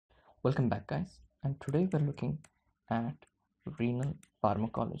Welcome back, guys. And today we're looking at renal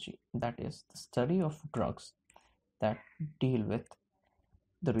pharmacology, that is, the study of drugs that deal with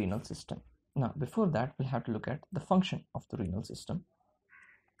the renal system. Now, before that, we'll have to look at the function of the renal system.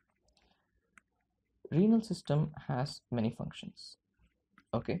 Renal system has many functions,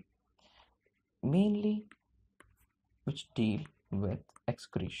 okay, mainly which deal with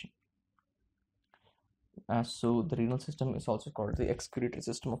excretion. So the renal system is also called the excretory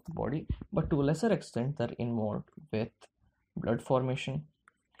system of the body, but to a lesser extent they're involved with blood formation,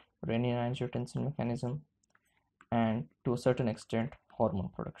 renin-angiotensin mechanism, and to a certain extent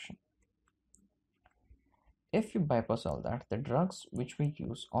hormone production. If you bypass all that, the drugs which we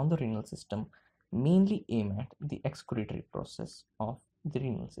use on the renal system mainly aim at the excretory process of the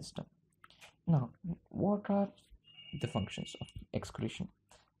renal system. Now, what are the functions of excretion?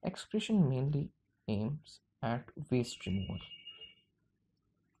 Excretion mainly aims at waste removal,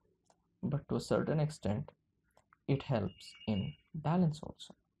 but to a certain extent it helps in balance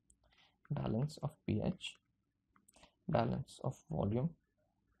also, balance of pH, balance of volume,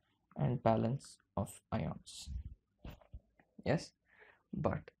 and balance of ions. Yes,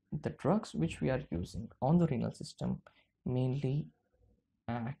 but the drugs which we are using on the renal system mainly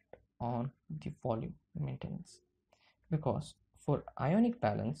act on the volume maintenance, because for ionic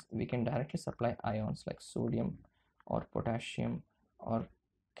balance we can directly supply ions like sodium or potassium or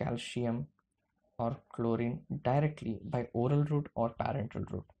calcium or chlorine directly by oral route or parenteral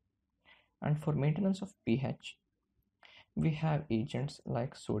route. And for maintenance of pH, we have agents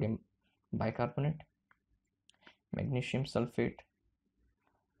like sodium bicarbonate, magnesium sulfate,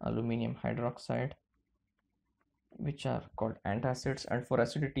 aluminum hydroxide, which are called antacids, and for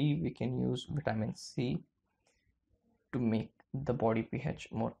acidity we can use vitamin C to make the body pH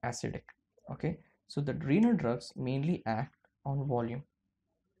more acidic. Okay, so the renal drugs mainly act on volume.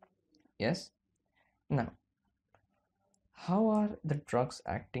 Yes. Now, how are the drugs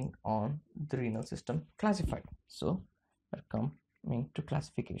acting on the renal system classified? So we're coming to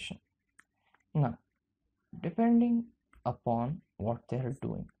classification. Now, depending upon what they are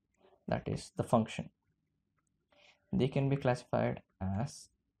doing, that is the function, they can be classified as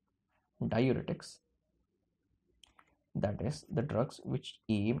diuretics, that is the drugs which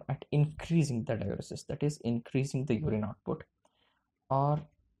aim at increasing the diuresis, that is increasing the urine output, or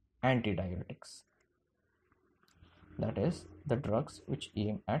antidiuretics, that is the drugs which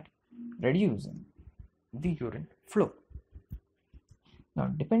aim at reducing the urine flow. Now,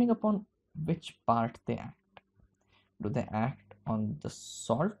 depending upon which part they act, do they act on the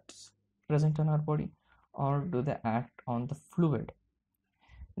salts present in our body or do they act on the fluid?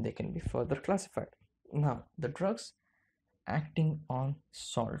 They can be further classified. Now, the drugs acting on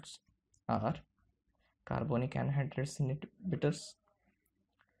salts are carbonic anhydrase inhibitors,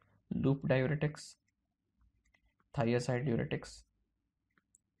 loop diuretics, thiazide diuretics,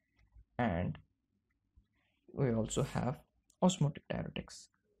 and we also have osmotic diuretics.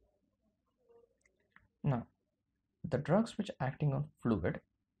 Now, the drugs which are acting on fluid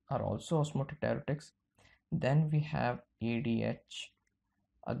are also osmotic diuretics. Then we have ADH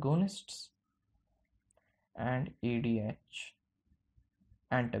agonists and ADH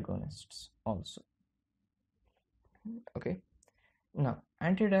antagonists also. Okay, now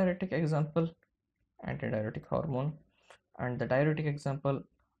antidiuretic example, antidiuretic hormone, and the diuretic example,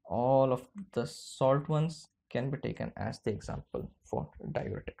 all of the salt ones can be taken as the example for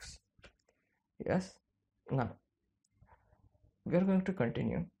diuretics. Yes. Now we are going to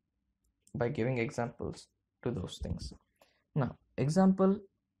continue by giving examples to those things. Now, example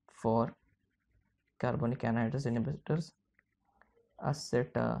for carbonic anhydrase inhibitors: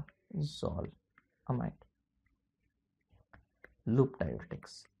 acetazolamide. Loop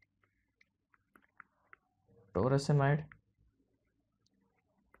diuretics: toracimide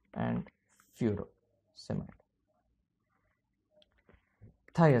and furosemide.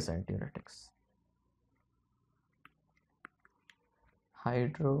 Thiazide diuretics: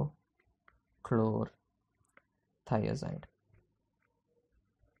 hydrochlorothiazide.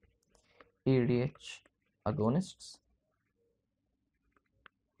 ADH agonists: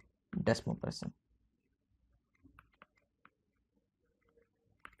 desmopressin.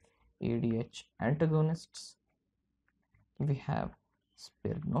 ADH antagonists, we have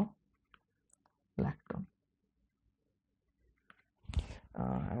spironolactone.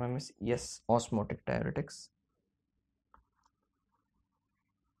 Yes, osmotic diuretics: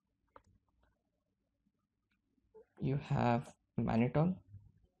 you have mannitol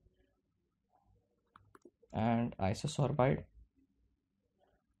and isosorbide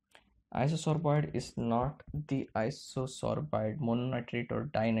Isosorbide is not the isosorbide mononitrate or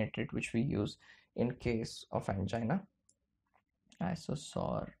dinitrate which we use in case of angina.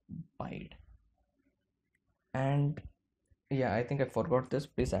 Isosorbide. And yeah, I think I forgot this.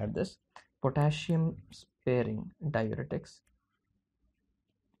 Please add this. Potassium sparing diuretics.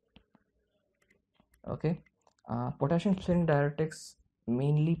 Okay. Potassium sparing diuretics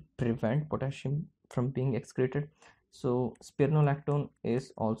mainly prevent potassium from being excreted. So spironolactone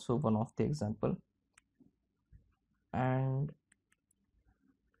is also one of the example. And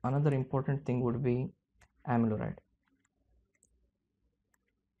another important thing would be amiloride.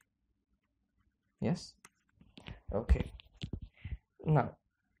 Yes. Okay. Now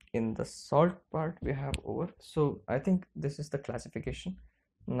in the salt part we have over. So I think this is the classification.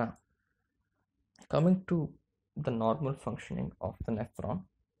 Now coming to the normal functioning of the nephron,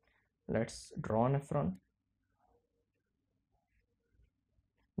 let's draw a nephron.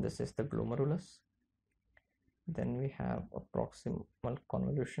 This is the glomerulus. Then we have a proximal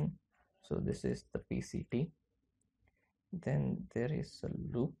convolution. So this is the PCT. Then there is a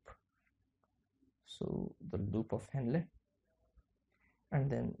loop. So the loop of Henle.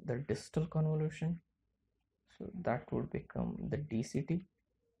 And then the distal convolution. So that would become the DCT.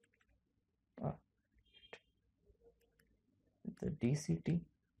 The DCT.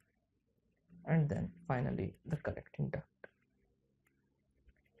 And then finally the collecting duct.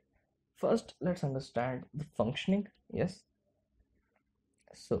 First, let's understand the functioning. Yes.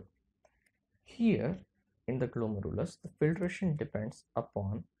 So here in the glomerulus, the filtration depends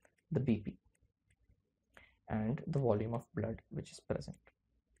upon the BP and the volume of blood which is present.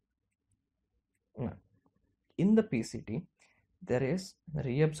 Now, in the PCT, there is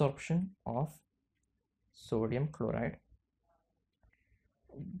reabsorption of sodium chloride,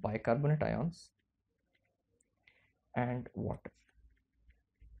 bicarbonate ions, and water.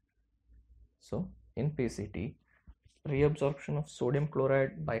 So, in PCT, reabsorption of sodium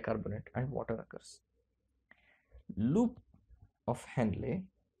chloride, bicarbonate, and water occurs. Loop of Henle,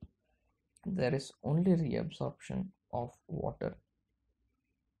 there is only reabsorption of water,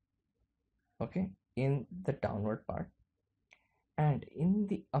 okay, in the downward part, and in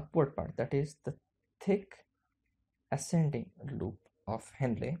the upward part, that is the thick ascending loop of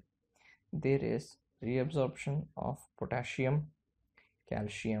Henle, there is reabsorption of potassium,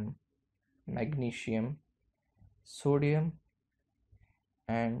 calcium, magnesium, sodium,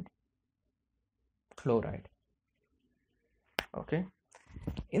 and chloride. Okay.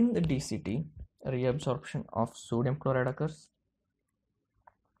 In the DCT, reabsorption of sodium chloride occurs.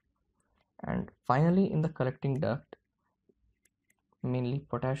 And finally, in the collecting duct, mainly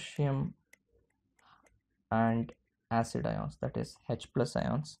potassium and acid ions, that is H plus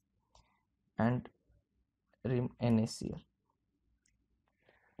ions, and NaCl.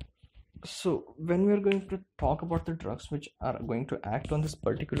 So when we are going to talk about the drugs which are going to act on this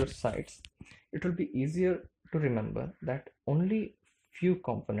particular sites, it will be easier to remember that only few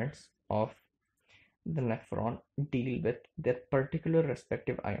components of the nephron deal with their particular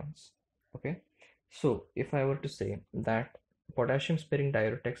respective ions. Okay, so if I were to say that potassium sparing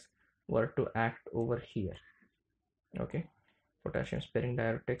diuretics were to act over here, okay, potassium sparing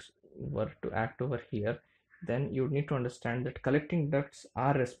diuretics were to act over here, then you need to understand that collecting ducts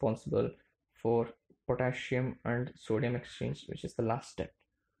are responsible for potassium and sodium exchange, which is the last step.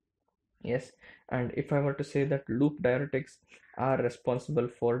 Yes, and if I were to say that loop diuretics are responsible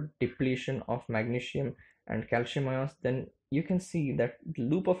for depletion of magnesium and calcium ions, then you can see that the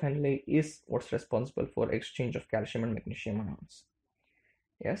loop of Henle is what's responsible for exchange of calcium and magnesium ions.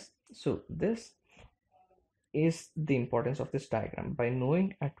 Yes, so this is the importance of this diagram. By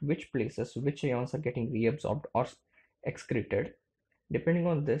knowing at which places which ions are getting reabsorbed or excreted, depending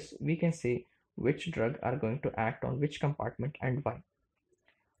on this, we can say which drug are going to act on which compartment and why.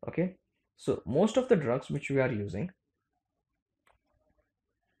 Okay, so most of the drugs which we are using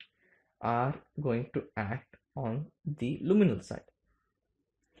are going to act on the luminal side.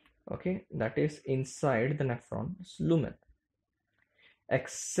 Okay, that is inside the nephron's lumen,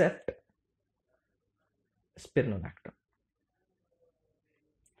 except spironolactone,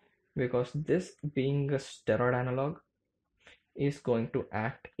 because this being a steroid analog is going to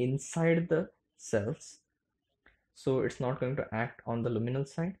act inside the cells, so it's not going to act on the luminal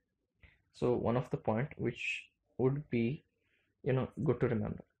side. So one of the point which would be good to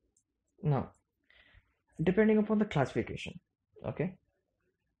remember. Now, depending upon the classification, okay,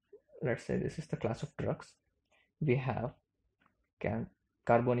 let's say this is the class of drugs. We have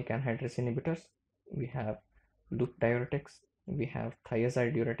carbonic anhydrase inhibitors, we have loop diuretics, we have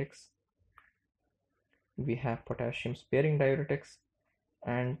thiazide diuretics, we have potassium sparing diuretics,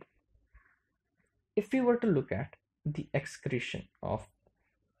 and If we were to look at the excretion of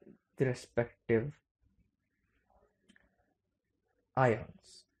the respective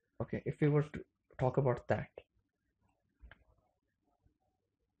ions, okay, if we were to talk about that,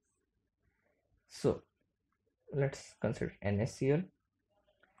 so let's consider NaCl,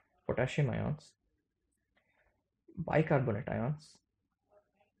 potassium ions, bicarbonate ions,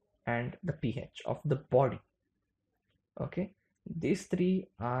 and the pH of the body. Okay, these three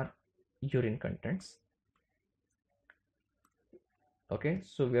are urine contents. Okay,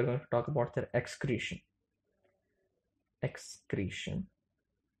 so we are going to talk about their excretion,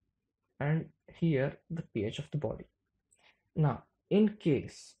 and here the pH of the body. Now, in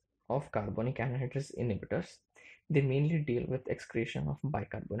case of carbonic anhydrase inhibitors, they mainly deal with excretion of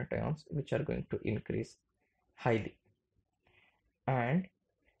bicarbonate ions, which are going to increase highly, and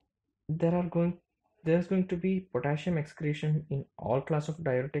there's going to be potassium excretion in all class of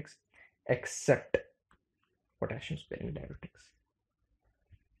diuretics except potassium sparing diuretics.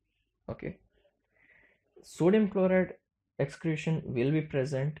 Okay, sodium chloride excretion will be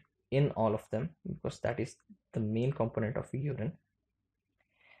present in all of them because that is the main component of urine,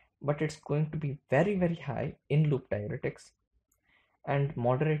 but it's going to be very high in loop diuretics and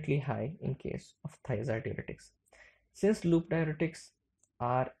moderately high in case of thiazide diuretics. Since loop diuretics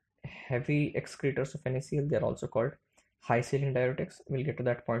are heavy excretors of NaCl, they are also called high saline diuretics. We'll get to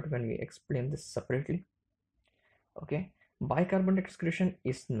that point when we explain this separately. Okay, bicarbonate excretion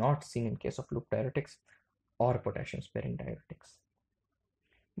is not seen in case of loop diuretics or potassium sparing diuretics,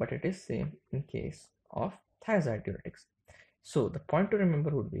 but it is seen in case of thiazide diuretics. So the point to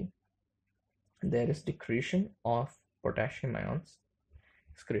remember would be there is decretion of potassium ions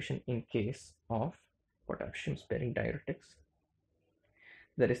excretion in case of potassium sparing diuretics.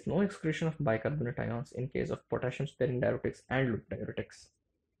 There is no excretion of bicarbonate ions in case of potassium sparing diuretics and loop diuretics.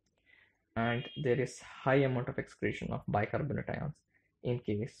 And there is high amount of excretion of bicarbonate ions in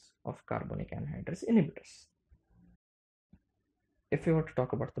case of carbonic anhydrase inhibitors. If we were to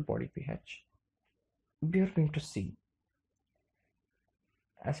talk about the body pH, we are going to see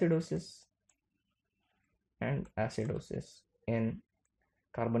acidosis and acidosis in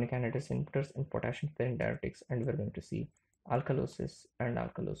carbonic anhydrase inhibitors and potassium sparing diuretics, and we're going to see alkalosis and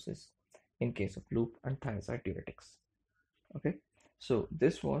alkalosis in case of loop and thiazide diuretics. Okay, so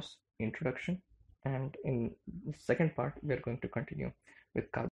this was introduction, and in the second part we are going to continue with